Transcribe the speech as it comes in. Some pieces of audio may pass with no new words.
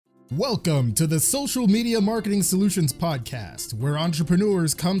Welcome to the Social Media Marketing Solutions Podcast, where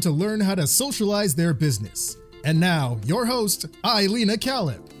entrepreneurs come to learn how to socialize their business. And now, your host, Ilena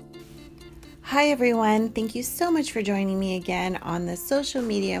Caleb. Hi, everyone. Thank you so much for joining me again on the Social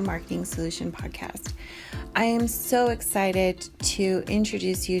Media Marketing Solution Podcast. I am so excited to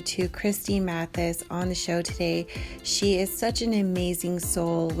introduce you to Kristy Mathis on the show today. She is such an amazing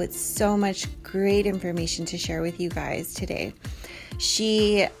soul with so much great information to share with you guys today.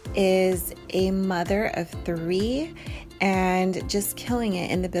 She is a mother of 3 and just killing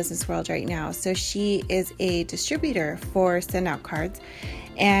it in the business world right now. So she is a distributor for Send Out Cards.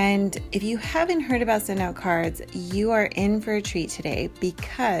 And if you haven't heard about Send Out Cards, you are in for a treat today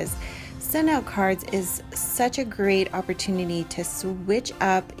because Send Out Cards is such a great opportunity to switch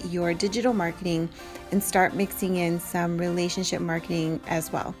up your digital marketing and start mixing in some relationship marketing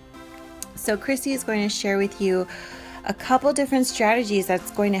as well. So Kristy is going to share with you a couple different strategies that's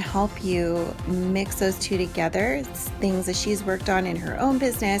going to help you mix those two together. It's things that she's worked on in her own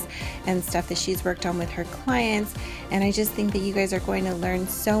business and stuff that she's worked on with her clients. And I just think that you guys are going to learn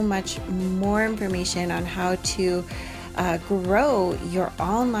so much more information on how to grow your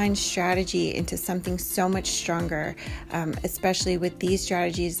online strategy into something so much stronger, especially with these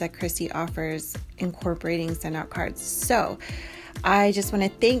strategies that Kristy offers incorporating Send Out Cards. So I just want to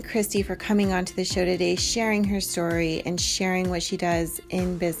thank Kristy for coming onto the show today, sharing her story and sharing what she does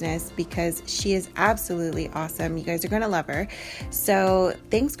in business because she is absolutely awesome. You guys are going to love her. So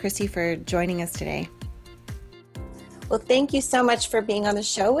thanks, Kristy, for joining us today. Well, thank you so much for being on the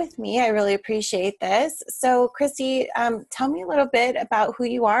show with me. I really appreciate this. So Kristy, tell me a little bit about who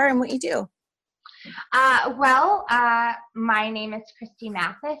you are and what you do. My name is Kristy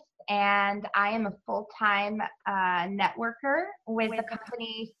Mathis, and I am a full-time networker with the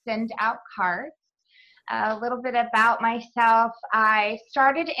company Send Out Cards. A little bit about myself. I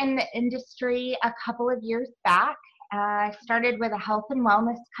started in the industry a couple of years back. I started with a health and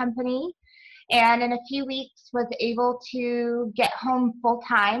wellness company, and in a few weeks was able to get home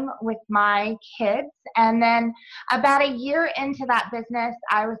full-time with my kids. And then about a year into that business,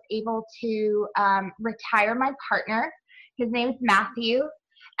 I was able to retire my partner. His name's Matthew.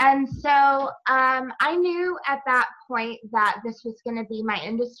 And so I knew at that point that this was going to be my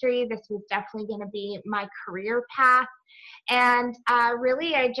industry. This was definitely going to be my career path. And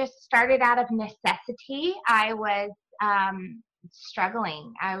really, I just started out of necessity. I was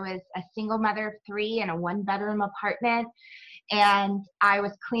struggling. I was a single mother of 3 in a 1-bedroom apartment, and I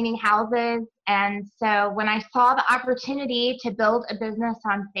was cleaning houses. And so when I saw the opportunity to build a business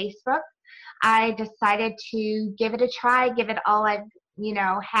on Facebook, I decided to give it a try, give it all I've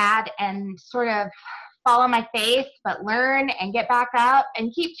had, and sort of fall on my face, but learn and get back up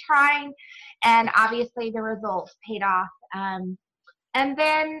and keep trying. And obviously the results paid off. And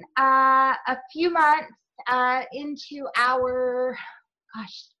then a few months into our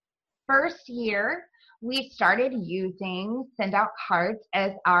first year, we started using Send Out Cards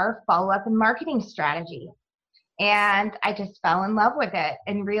as our follow-up and marketing strategy. And I just fell in love with it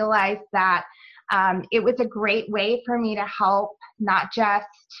and realized that it was a great way for me to help not just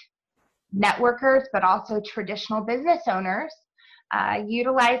networkers, but also traditional business owners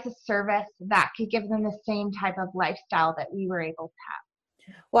utilize a service that could give them the same type of lifestyle that we were able to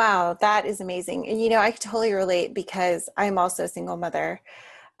have. Wow, that is amazing. And I can totally relate because I'm also a single mother.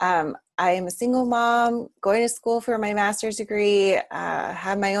 I am a single mom, going to school for my master's degree,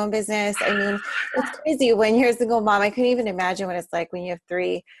 have my own business. I mean, it's crazy when you're a single mom. I couldn't even imagine what it's like when you have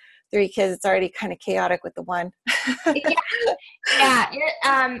three kids. It's already kind of chaotic with the one.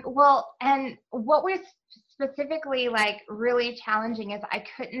 And what was specifically really challenging is I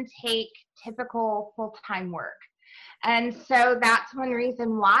couldn't take typical full-time work. And so that's one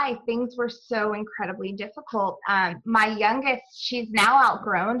reason why things were so incredibly difficult. My youngest, she's now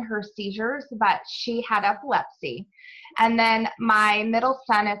outgrown her seizures, but she had epilepsy. And then my middle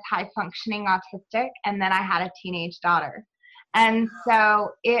son is high-functioning autistic, and then I had a teenage daughter. And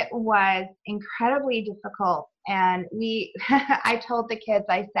so it was incredibly difficult. And I told the kids,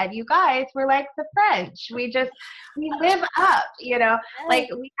 I said, you guys, we're like the French. We live up, like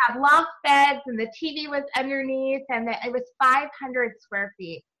we have loft beds and the TV was underneath, and it was 500 square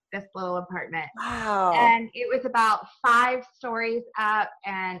feet, this little apartment. Wow. And it was about 5 stories up,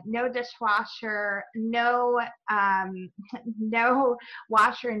 and no dishwasher, no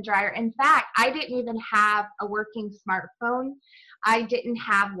washer and dryer. In fact, I didn't even have a working smartphone. I didn't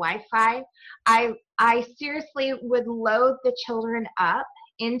have Wi-Fi. I seriously would load the children up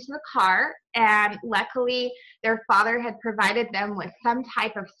into the car, and luckily their father had provided them with some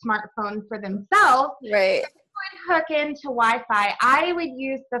type of smartphone for themselves. Right. would hook into Wi-Fi, I would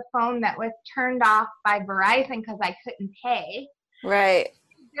use the phone that was turned off by Verizon because I couldn't pay. Right.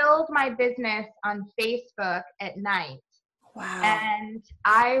 Build my business on Facebook at night. Wow. And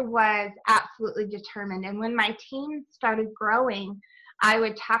I was absolutely determined. And when my team started growing, I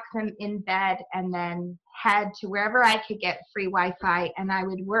would tuck them in bed and then head to wherever I could get free Wi-Fi, and I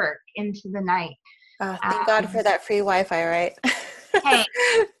would work into the night. Thank God for that free Wi-Fi, right? Hey,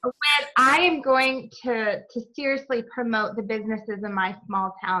 when I am going to seriously promote the businesses in my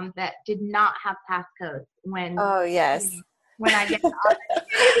small town that did not have passcodes when yes. When I get the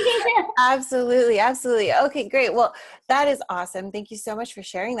opportunity. Absolutely. Absolutely. Okay, great. Well, that is awesome. Thank you so much for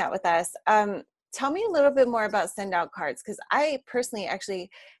sharing that with us. Tell me a little bit more about send out cards, because I personally actually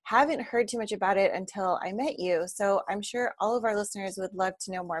haven't heard too much about it until I met you. So I'm sure all of our listeners would love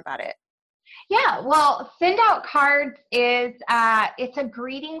to know more about it. Yeah, well, send out cards is it's a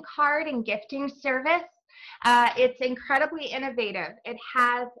greeting card and gifting service. It's incredibly innovative. It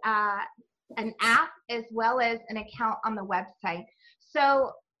has an app as well as an account on the website.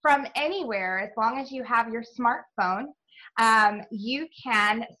 So from anywhere, as long as you have your smartphone, you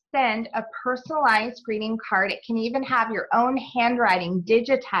can send a personalized greeting card. It can even have your own handwriting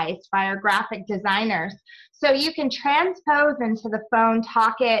digitized by our graphic designers. So you can transpose into the phone,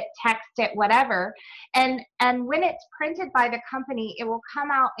 talk it, text it, whatever. And when it's printed by the company, it will come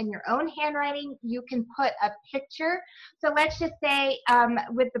out in your own handwriting. You can put a picture. So let's just say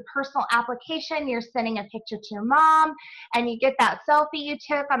with the personal application, you're sending a picture to your mom and you get that selfie you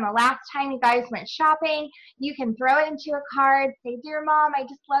took on the last time you guys went shopping. You can throw it into a card, say, "Dear Mom, I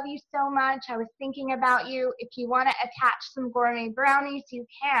just love you so much. I was thinking about you. If you want to attach some gourmet brownies, you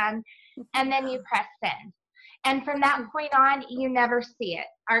can." And then you press send. And from that point on, you never see it.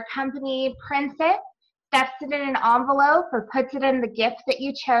 Our company prints it, stuffs it in an envelope or puts it in the gift that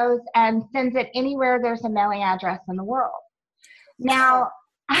you chose and sends it anywhere there's a mailing address in the world. Now,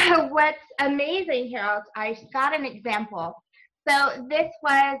 what's amazing here, I got an example. So this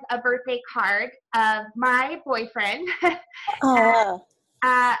was a birthday card of my boyfriend. Oh, wow.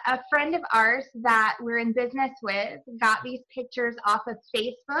 A friend of ours that we're in business with got these pictures off of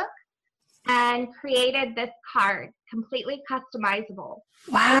Facebook and created this card, completely customizable.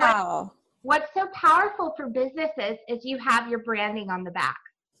 Wow. What's so powerful for businesses is you have your branding on the back.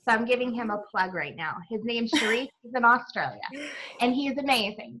 So I'm giving him a plug right now. His name's Sharif. He's in Australia, and he's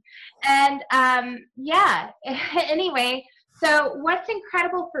amazing. And anyway, so what's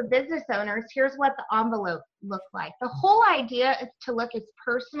incredible for business owners, here's what the envelope looks like. The whole idea is to look as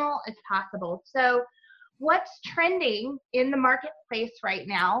personal as possible. So what's trending in the marketplace right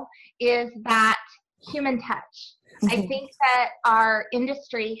now is that human touch. I think that our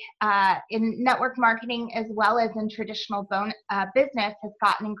industry in network marketing as well as in traditional business has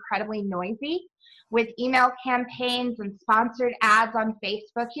gotten incredibly noisy with email campaigns and sponsored ads on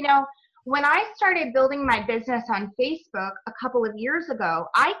Facebook. You know, when I started building my business on Facebook a couple of years ago,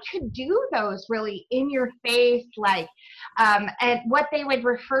 I could do those really in your face, like, and what they would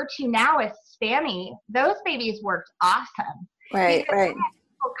refer to now as spammy. Those babies worked awesome. Right, right.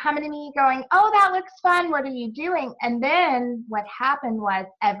 People coming to me going, "Oh, that looks fun. What are you doing?" And then what happened was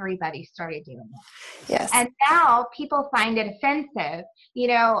everybody started doing it. Yes. And now people find it offensive, you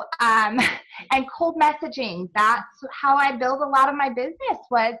know, and cold messaging. That's how I build a lot of my business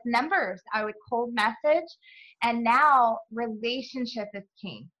was numbers. I would cold message, and now relationship is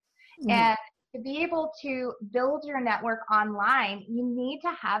king. And to be able to build your network online, you need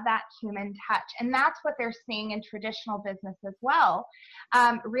to have that human touch. And that's what they're seeing in traditional business as well.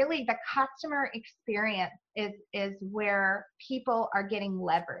 Really, the customer experience is where people are getting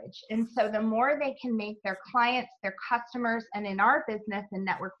leverage. And so the more they can make their clients, their customers, and in our business and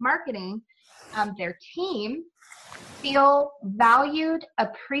network marketing, their team feel valued,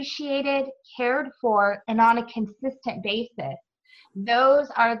 appreciated, cared for, and on a consistent basis. Those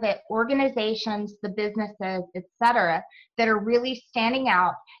are the organizations, the businesses, etc., that are really standing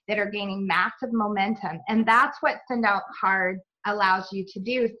out, that are gaining massive momentum. And that's what Send Out Card allows you to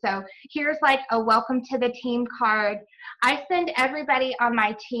do. So here's like a welcome to the team card. I send everybody on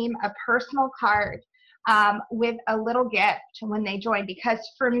my team a personal card with a little gift when they join, because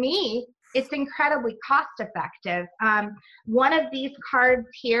for me, it's incredibly cost effective. One of these cards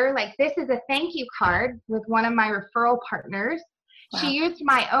here, like this is a thank you card with one of my referral partners. Wow. She used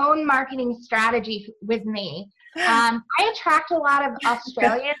my own marketing strategy with me. I attract a lot of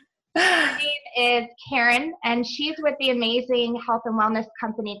Australians. Her name is Karen, and she's with the amazing health and wellness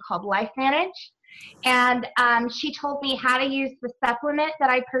company called LifeVantage. And she told me how to use the supplement that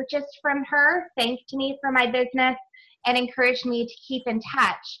I purchased from her, thanked me for my business, and encouraged me to keep in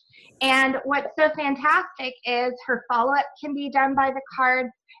touch. And what's so fantastic is her follow-up can be done by the cards,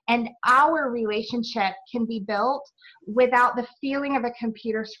 and our relationship can be built without the feeling of a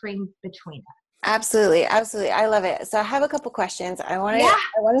computer screen between us. Absolutely. Absolutely. I love it. So I have a couple questions. I want Yeah.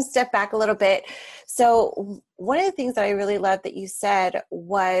 to step back a little bit. So one of the things that I really loved that you said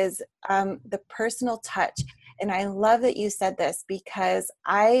was the personal touch. And I love that you said this because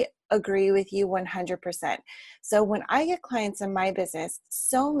I agree with you 100%. So when I get clients in my business,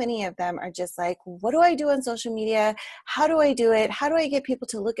 so many of them are just like, what do I do on social media? How do I do it? How do I get people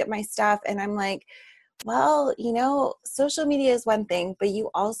to look at my stuff? And I'm like, well, social media is one thing, but you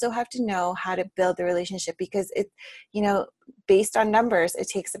also have to know how to build the relationship because based on numbers, it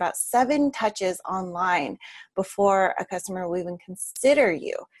takes about 7 touches online before a customer will even consider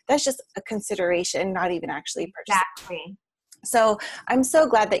you. That's just a consideration, not even actually purchasing. Exactly. So I'm so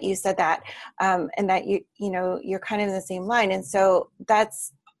glad that you said that, and that you're kind of in the same line. And so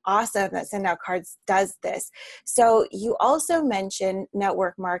that's awesome that Send Out Cards does this. So you also mentioned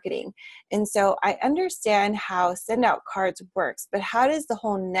network marketing. And so I understand how Send Out Cards works, but how does the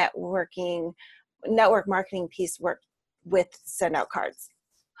whole network marketing piece work with Send Out Cards?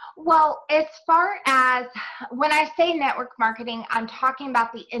 Well, as far as when I say network marketing, I'm talking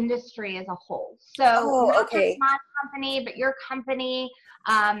about the industry as a whole. So not just my company, but your company.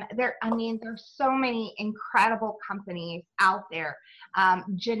 There's so many incredible companies out there.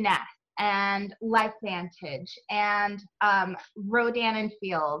 Jeunesse and LifeVantage and Rodan and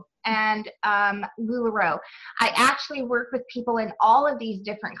Fields and LuLaRoe. I actually work with people in all of these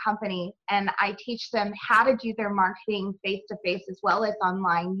different companies, and I teach them how to do their marketing face-to-face as well as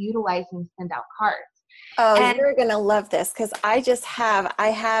online utilizing Send Out Cards. Oh, you're going to love this because I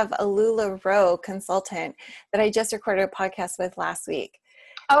have a LuLaRoe consultant that I just recorded a podcast with last week.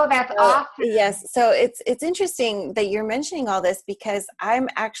 Oh, that's awesome. Yes. So it's interesting that you're mentioning all this because I'm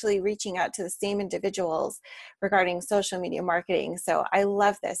actually reaching out to the same individuals regarding social media marketing. So I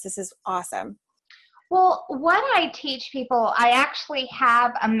love this. This is awesome. Well, what I teach people, I actually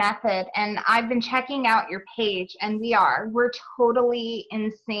have a method, and I've been checking out your page, and we're totally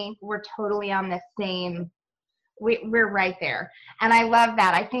in sync. We're totally on the same, we're right there. And I love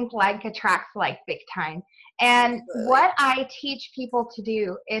that. I think like attracts like big time. And what I teach people to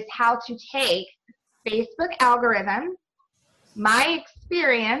do is how to take Facebook algorithms, my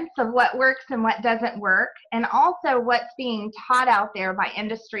experience of what works and what doesn't work, and also what's being taught out there by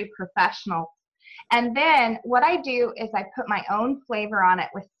industry professionals. And then what I do is I put my own flavor on it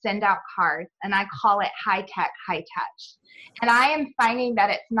with Send Out Cards, and I call it high tech, high touch. And I am finding that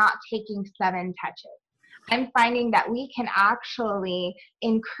it's not taking 7 touches. I'm finding that we can actually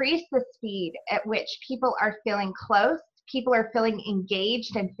increase the speed at which people are feeling close. People are feeling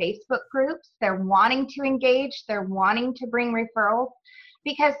engaged in Facebook groups. They're wanting to engage. They're wanting to bring referrals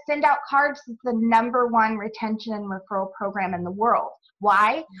because Send Out Cards is the #1 retention and referral program in the world.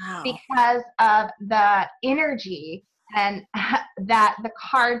 Why? Wow. Because of the energy and that the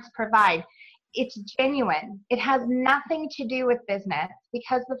cards provide. It's genuine. It has nothing to do with business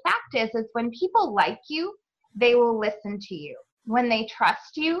because the fact is when people like you, they will listen to you. When they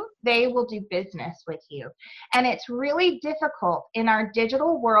trust you, they will do business with you. And it's really difficult in our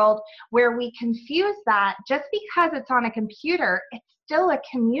digital world where we confuse that just because it's on a computer, it's still a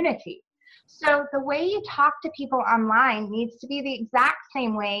community. So the way you talk to people online needs to be the exact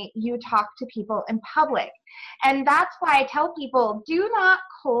same way you talk to people in public. And that's why I tell people, do not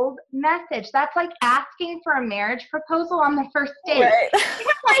cold message. That's like asking for a marriage proposal on the first date. Right.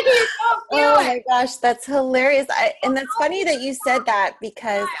 Oh my gosh, that's hilarious. And that's funny that you said that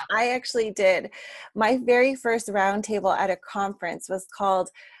because I actually did. My very first roundtable at a conference was called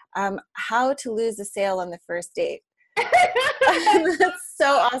How to Lose a Sale on the First Date. That's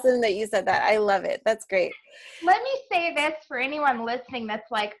so awesome that you said that. I love it. That's great. Let me say this for anyone listening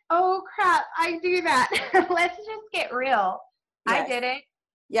that's like, oh crap, I do that. Let's just get real. Yes. I did it.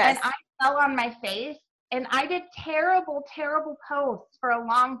 Yes. And I fell on my face and I did terrible, terrible posts for a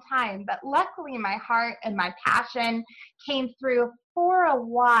long time. But luckily my heart and my passion came through for a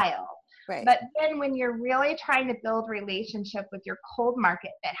while. Right. But then when you're really trying to build relationship with your cold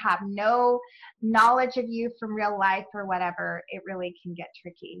market that have no knowledge of you from real life or whatever, it really can get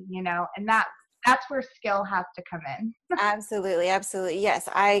tricky, and that's where skill has to come in. Absolutely. Absolutely. Yes.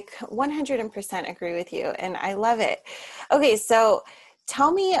 I 100% agree with you and I love it. Okay. So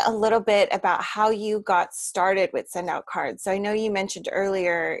tell me a little bit about how you got started with Send Out Cards. So I know you mentioned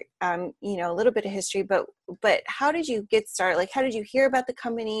earlier, a little bit of history, but how did you get started? Like, how did you hear about the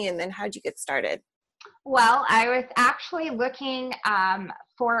company and then how did you get started? Well, I was actually looking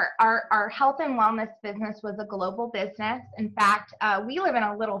for our health and wellness business was a global business. In fact, we live in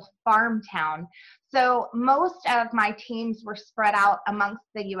a little farm town. So most of my teams were spread out amongst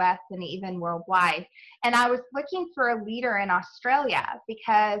the US and even worldwide. And I was looking for a leader in Australia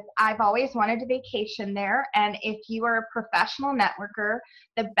because I've always wanted to vacation there. And if you are a professional networker,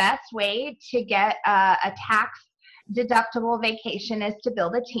 the best way to get a tax deductible vacation is to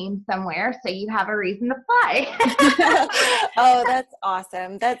build a team somewhere so you have a reason to fly. Oh, that's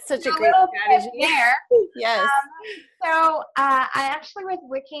awesome. That's such a great strategy. There. Yes. So I actually was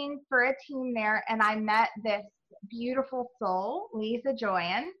looking for a team there, and I met this beautiful soul, Lisa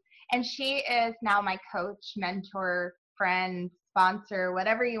Joyan, and she is now my coach, mentor, friend, sponsor,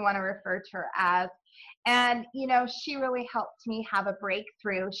 whatever you want to refer to her as. And, you know, she really helped me have a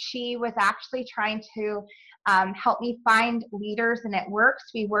breakthrough. She was actually trying to help me find leaders, and it works.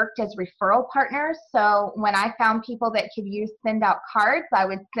 We worked as referral partners. So when I found people that could use send out cards, I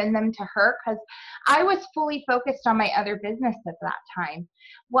would send them to her because I was fully focused on my other business at that time.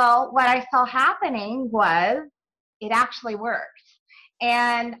 Well, what I saw happening was it actually worked.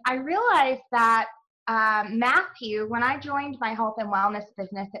 And I realized that Matthew, when I joined my health and wellness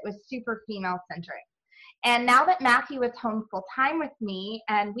business, it was super female centric. And now that Matthew is home full time with me,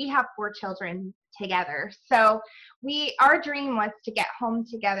 and we have 4 children together, so our dream was to get home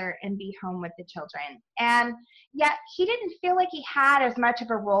together and be home with the children. And yet he didn't feel like he had as much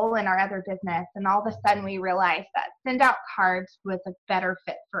of a role in our other business. And all of a sudden we realized that send out cards was a better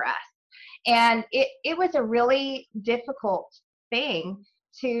fit for us. And it was a really difficult thing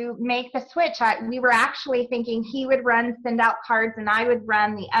to make the switch. We were actually thinking he would run send out cards and I would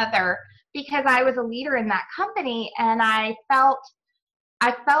run the other, because I was a leader in that company, and I felt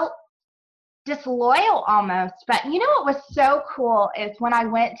disloyal almost. But you know what was so cool is when I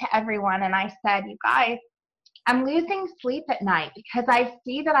went to everyone and I said, you guys, I'm losing sleep at night because I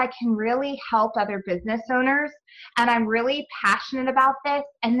see that I can really help other business owners, and I'm really passionate about this,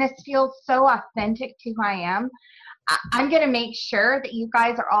 and this feels so authentic to who I am. I'm going to make sure that you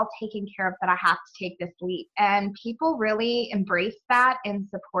guys are all taken care of, that I have to take this leap. And people really embraced that and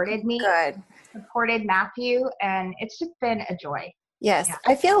supported me, supported Matthew, and it's just been a joy. Yes. Yeah.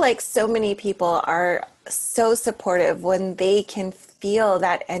 I feel like so many people are so supportive when they can feel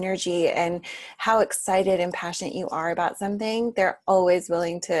that energy and how excited and passionate you are about something. They're always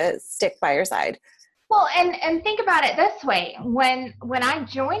willing to stick by your side. Well, and think about it this way. When I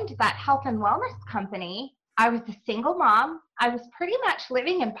joined that health and wellness company, I was a single mom. I was pretty much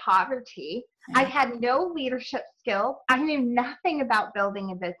living in poverty. I had no leadership skills. I knew nothing about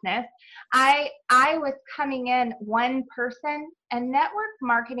building a business. I was coming in one person, and network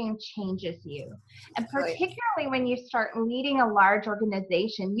marketing changes you. And particularly when you start leading a large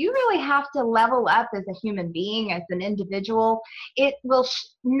organization, you really have to level up as a human being, as an individual.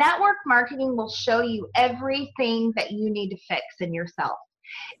 Network marketing will show you everything that you need to fix in yourself.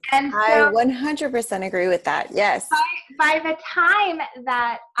 And so I 100% agree with that. Yes. By the time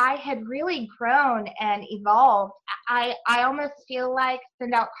that I had really grown and evolved, I almost feel like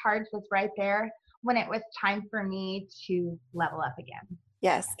send out cards was right there when it was time for me to level up again.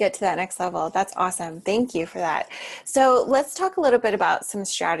 Yes, get to that next level. That's awesome. Thank you for that. So let's talk a little bit about some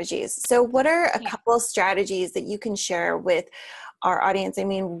strategies. So what are a couple strategies that you can share with our audience? I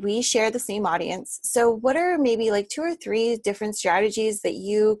mean, we share the same audience. So what are maybe like 2 or 3 different strategies that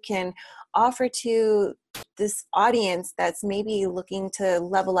you can offer to this audience that's maybe looking to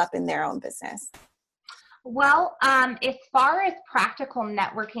level up in their own business? Well, as far as practical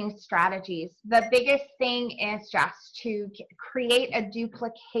networking strategies, the biggest thing is just to create a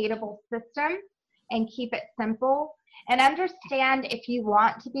duplicatable system and keep it simple. And understand, if you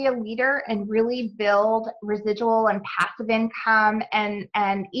want to be a leader and really build residual and passive income and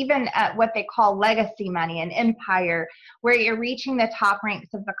even what they call legacy money, an empire, where you're reaching the top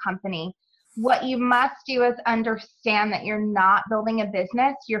ranks of the company, what you must do is understand that you're not building a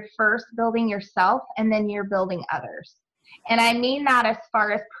business. You're first building yourself, and then you're building others. And I mean that as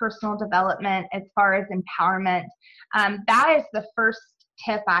far as personal development, as far as empowerment. That is the first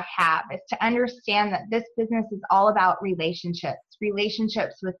tip I have, is to understand that this business is all about relationships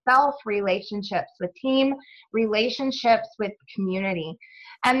with self, relationships with team, relationships with community.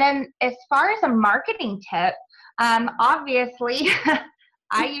 And then as far as a marketing tip, obviously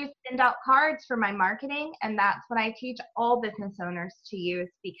I use send out cards for my marketing, and that's what I teach all business owners to use,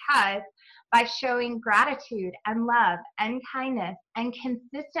 because by showing gratitude and love and kindness and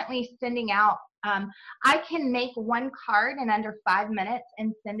consistently sending out, I can make one card in under 5 minutes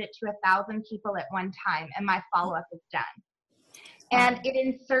and send it to 1,000 people at one time, and my follow-up is done. and it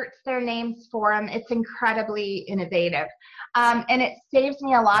inserts their names for them. It's incredibly innovative. And it saves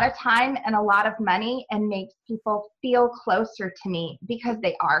me a lot of time and a lot of money and makes people feel closer to me because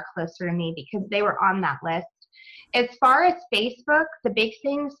they are closer to me because they were on that list. As far as Facebook, the big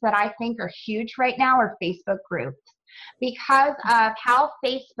things that I think are huge right now are Facebook groups because of how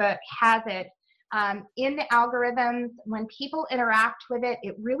Facebook has it. In the algorithms, when people interact with it,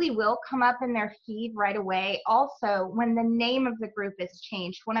 it really will come up in their feed right away. Also, when the name of the group is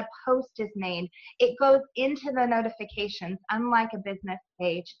changed, when a post is made, it goes into the notifications, unlike a business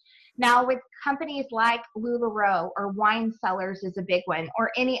page. Now, with companies like LuLaRoe or Wine Cellars is a big one,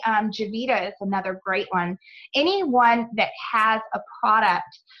 or any Javita is another great one. Anyone that has a product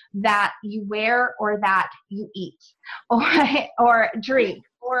that you wear or that you eat or drink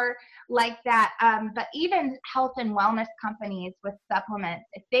or like that, but even health and wellness companies with supplements,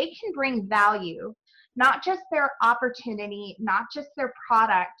 if they can bring value, not just their opportunity, not just their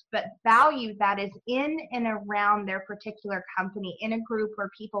product, but value that is in and around their particular company in a group where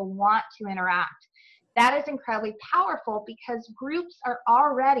people want to interact, that is incredibly powerful because groups are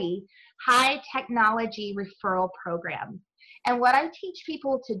already high technology referral programs. And what I teach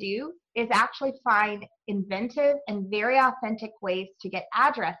people to do is actually find inventive and very authentic ways to get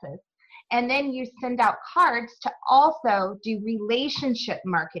addresses. And then you send out cards to also do relationship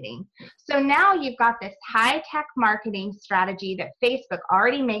marketing. So now you've got this high-tech marketing strategy that Facebook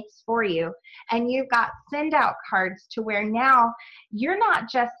already makes for you. And you've got send out cards to where now you're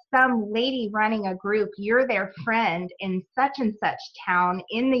not just some lady running a group, you're their friend in such and such town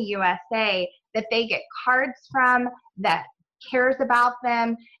in the USA that they get cards from, that cares about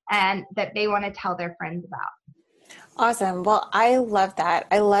them, and that they want to tell their friends about. Awesome. Well, I love that.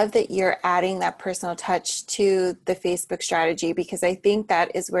 I love that you're adding that personal touch to the Facebook strategy, because I think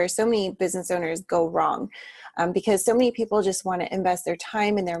that is where so many business owners go wrong, because so many people just want to invest their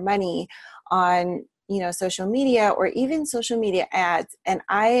time and their money on, social media or even social media ads. And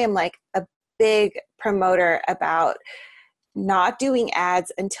I am like a big promoter about not doing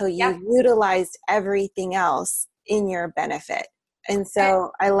ads until you utilized everything else in your benefit. And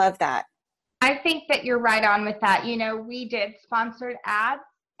so I love that. I think that you're right on with that. We did sponsored ads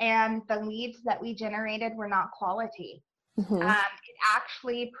and the leads that we generated were not quality. Mm-hmm. It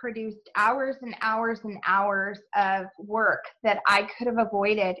actually produced hours and hours and hours of work that I could have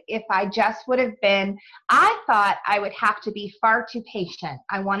avoided if I just would have been, I thought I would have to be far too patient.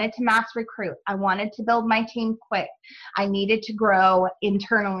 I wanted to mass recruit. I wanted to build my team quick. I needed to grow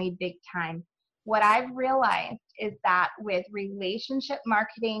internally big time. What I've realized is that with relationship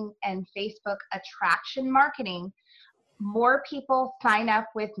marketing and Facebook attraction marketing, more people sign up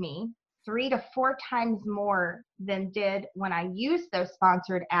with me 3 to 4 times more than did when I used those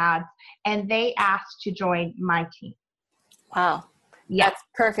sponsored ads, and they asked to join my team. Wow. Yeah. That's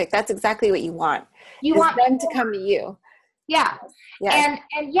perfect. That's exactly what you want. You want them to come to you. Yeah. Yes.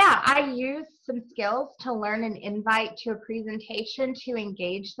 And yeah, I use some skills to learn an invite to a presentation to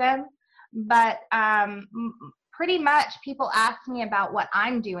engage them. But pretty much people ask me about what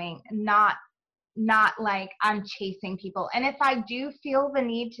I'm doing, not like I'm chasing people. And if I do feel the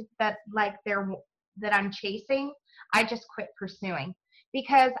need that I'm chasing, I just quit pursuing,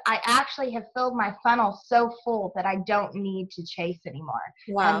 because I actually have filled my funnel so full that I don't need to chase anymore.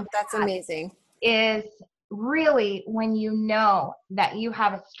 Wow, and that's amazing. Is really when you know that you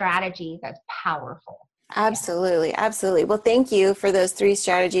have a strategy that's powerful. Absolutely. Absolutely. Well, thank you for those 3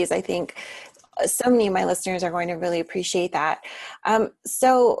 strategies. I think so many of my listeners are going to really appreciate that.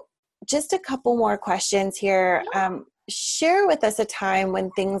 So just a couple more questions here. Share with us a time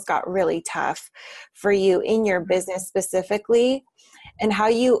when things got really tough for you in your business specifically, and how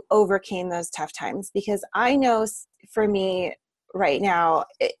you overcame those tough times. Because I know for me right now,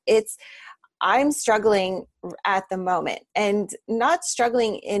 I'm struggling at the moment, and not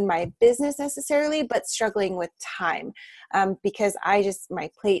struggling in my business necessarily, but struggling with time, because my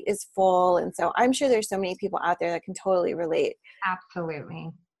plate is full. And so I'm sure there's so many people out there that can totally relate. Absolutely.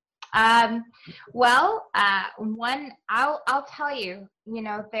 I'll tell you,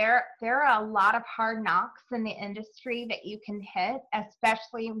 there are a lot of hard knocks in the industry that you can hit,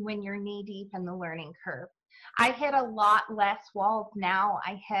 especially when you're knee deep in the learning curve. I hit a lot less walls now.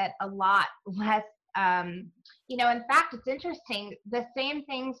 I hit a lot less, in fact, it's interesting. The same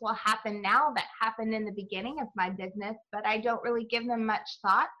things will happen now that happened in the beginning of my business, but I don't really give them much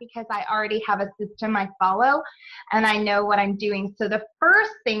thought because I already have a system I follow and I know what I'm doing. So the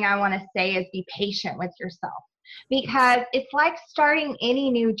first thing I want to say is be patient with yourself. because it's like starting any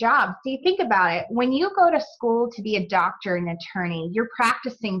new job. So you think about it, when you go to school to be a doctor and attorney, you're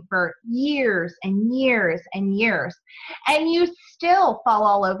practicing for years and years and years, and you still fall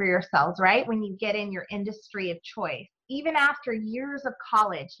all over yourselves, right? When you get in your industry of choice, even after years of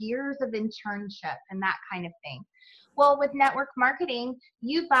college, years of internship and that kind of thing. Well, with network marketing,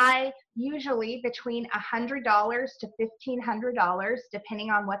 you buy usually between $100 to $1,500, depending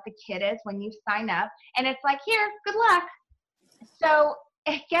on what the kit is when you sign up. And it's like, here, good luck. So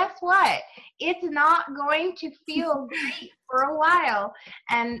guess what? It's not going to feel great for a while.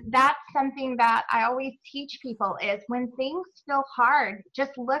 And that's something that I always teach people is when things feel hard,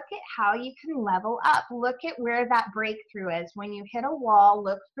 just look at how you can level up. Look at where that breakthrough is. When you hit a wall,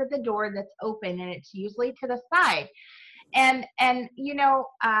 look for the door that's open, and it's usually to the side. And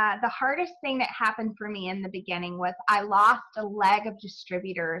the hardest thing that happened for me in the beginning was I lost a leg of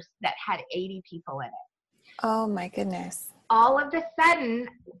distributors that had 80 people in it. Oh my goodness. All of a sudden,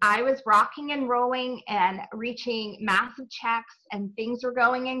 I was rocking and rolling and reaching massive checks, and things were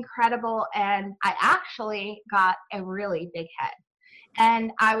going incredible. And I actually got a really big head.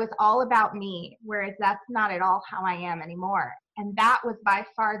 And I was all about me, whereas that's not at all how I am anymore. And that was by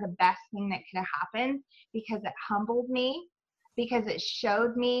far the best thing that could have happened, because it humbled me, because it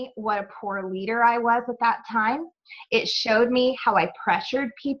showed me what a poor leader I was at that time. It showed me how I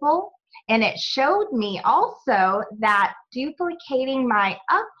pressured people. And it showed me also that duplicating my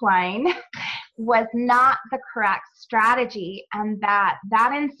upline was not the correct strategy, and that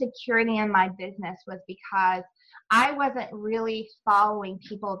insecurity in my business was because I wasn't really following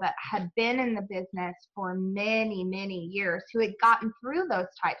people that had been in the business for many, many years, who had gotten through those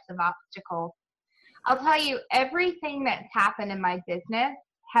types of obstacles. I'll tell you, everything that's happened in my business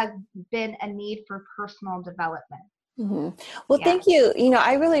has been a need for personal development. Mm-hmm. Well, thank you.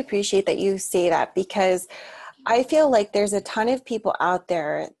 I really appreciate that you say that, because I feel like there's a ton of people out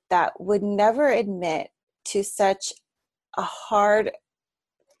there that would never admit to such a hard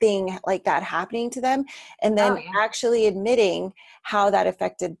thing like that happening to them, and then actually admitting how that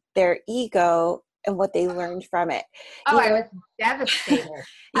affected their ego and what they learned from it. I was devastated.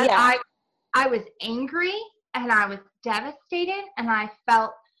 I was angry, and I was devastated, and I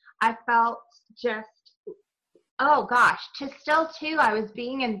felt just, oh gosh, I was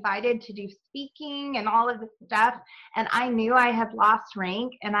being invited to do speaking and all of this stuff. And I knew I had lost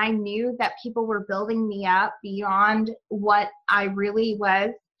rank, and I knew that people were building me up beyond what I really was.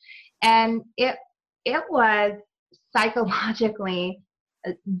 And it was psychologically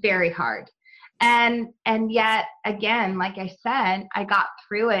very hard. And yet again, like I said, I got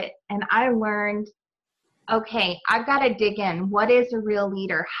through it, and I learned, okay, I've got to dig in. What is a real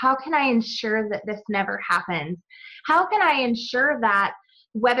leader? How can I ensure that this never happens? How can I ensure that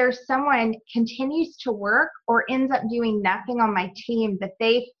whether someone continues to work or ends up doing nothing on my team, that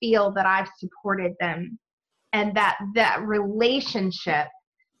they feel that I've supported them, and that relationship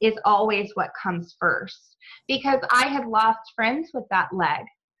is always what comes first? Because I had lost friends with that leg.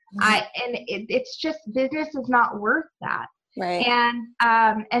 It's just, business is not worth that. Right.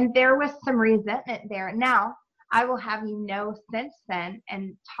 And there was some resentment there. Now, I will have you know, since then,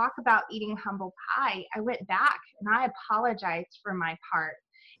 and talk about eating humble pie, I went back and I apologized for my part.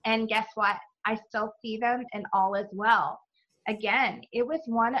 And guess what? I still see them, and all is well. Again, it was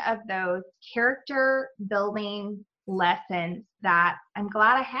one of those character building lessons that I'm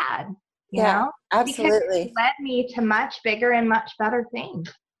glad I had. You know? Absolutely. Because it led me to much bigger and much better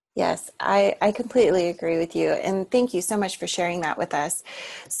things. Yes, I completely agree with you. And thank you so much for sharing that with us.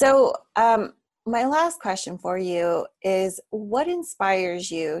 So my last question for you is, what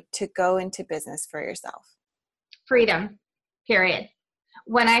inspires you to go into business for yourself? Freedom, period.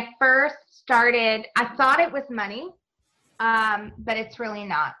 When I first started, I thought it was money, but it's really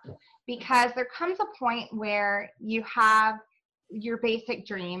not. Because there comes a point where you have your basic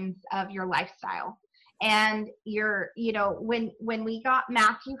dreams of your lifestyle. And when we got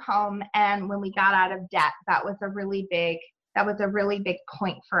Matthew home, and when we got out of debt, that was a really big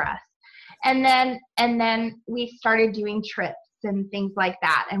point for us. And then we started doing trips and things like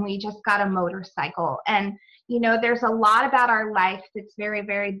that. And we just got a motorcycle. And, there's a lot about our life that's very,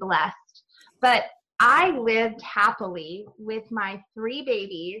 very blessed. But I lived happily with my 3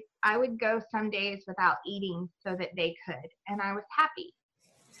 babies. I would go some days without eating so that they could. And I was happy.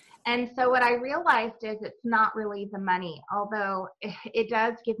 And so what I realized is it's not really the money, although it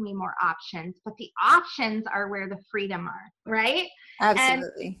does give me more options, but the options are where the freedom are, right?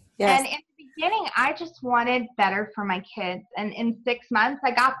 Absolutely. Yes. And in the beginning, I just wanted better for my kids. And in 6 months,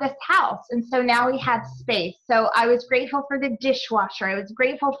 I got this house. And so now we had space. So I was grateful for the dishwasher. I was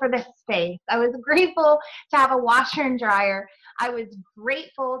grateful for the space. I was grateful to have a washer and dryer. I was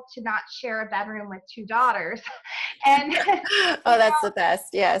grateful to not share a bedroom with 2 daughters. And oh, that's the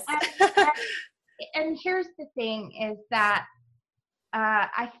best. Yes. and here's the thing is that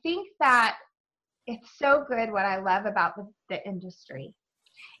I think that it's so good. What I love about the industry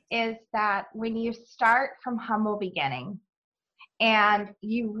is that when you start from humble beginning and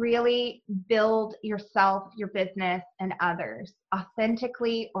you really build yourself, your business, and others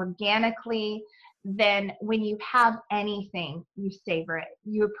authentically, organically, then when you have anything, you savor it,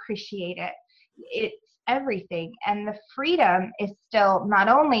 you appreciate it. It's everything. And the freedom is still not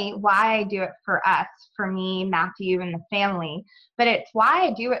only why I do it for us, for me, Matthew, and the family, but it's why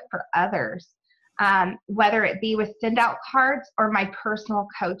I do it for others. Whether it be with send out cards or my personal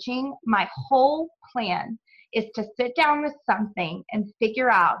coaching, my whole plan is to sit down with something and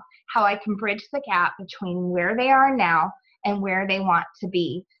figure out how I can bridge the gap between where they are now and where they want to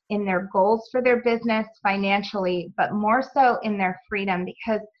be in their goals for their business financially, but more so in their freedom,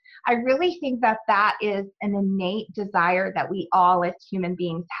 because I really think that that is an innate desire that we all as human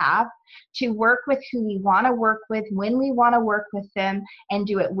beings have, to work with who we want to work with, when we want to work with them, and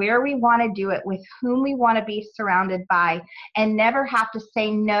do it where we want to do it, with whom we want to be surrounded by, and never have to say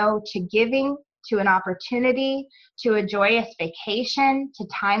no to giving, to an opportunity, to a joyous vacation, to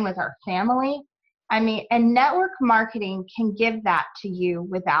time with our family. I mean, and network marketing can give that to you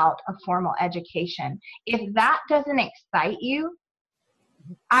without a formal education. If that doesn't excite you,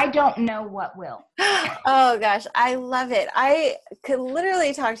 I don't know what will. Oh gosh, I love it. I could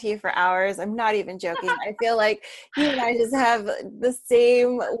literally talk to you for hours. I'm not even joking. I feel like you and I just have the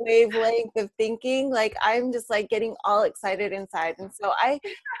same wavelength of thinking. Like I'm just like getting all excited inside. And so I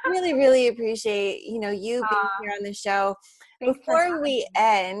really, really appreciate, you being here on the show. Before we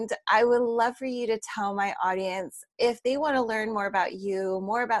end, I would love for you to tell my audience, if they want to learn more about you,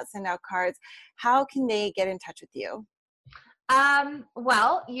 more about Send Out Cards, how can they get in touch with you?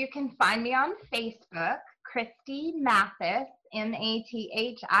 Well, you can find me on Facebook, Kristy Mathis,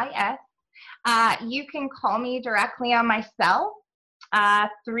 Mathis. You can call me directly on my cell,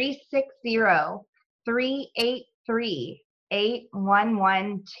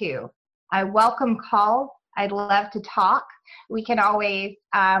 360-383-8112. I welcome calls. I'd love to talk. We can always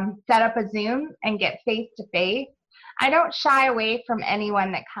set up a Zoom and get face-to-face. I don't shy away from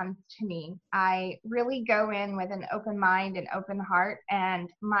anyone that comes to me. I really go in with an open mind and open heart, and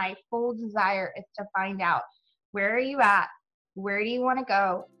my full desire is to find out, where are you at? Where do you want to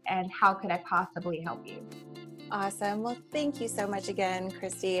go? And how could I possibly help you? Awesome. Well, thank you so much again,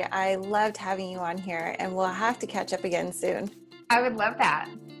 Kristy. I loved having you on here, and we'll have to catch up again soon. I would love that.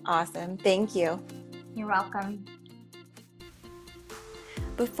 Awesome. Thank you. You're welcome.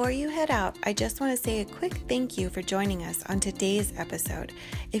 Before you head out, I just want to say a quick thank you for joining us on today's episode.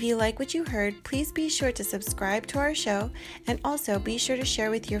 If you like what you heard, please be sure to subscribe to our show, and also be sure to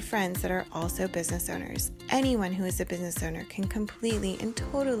share with your friends that are also business owners. Anyone who is a business owner can completely and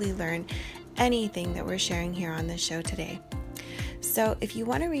totally learn anything that we're sharing here on this show today. So if you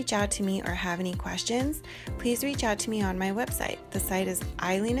want to reach out to me or have any questions, please reach out to me on my website. The site is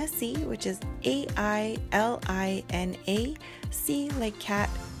AilinaC, which is AILINAC like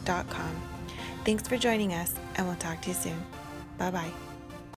cat.com. Thanks for joining us, and we'll talk to you soon. Bye-bye.